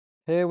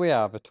Here we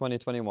have a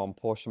 2021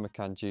 Porsche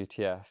Macan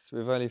GTS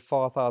with only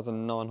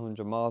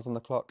 4,900 miles on the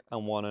clock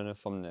and one owner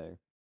from new.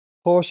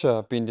 Porsche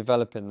have been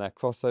developing their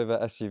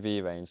crossover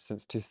SUV range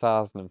since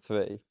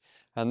 2003,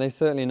 and they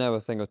certainly know a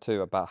thing or two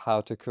about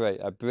how to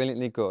create a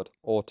brilliantly good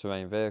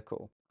all-terrain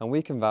vehicle, and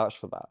we can vouch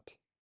for that.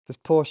 This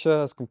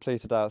Porsche has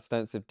completed our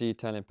extensive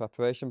detailing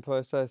preparation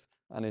process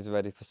and is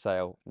ready for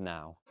sale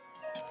now.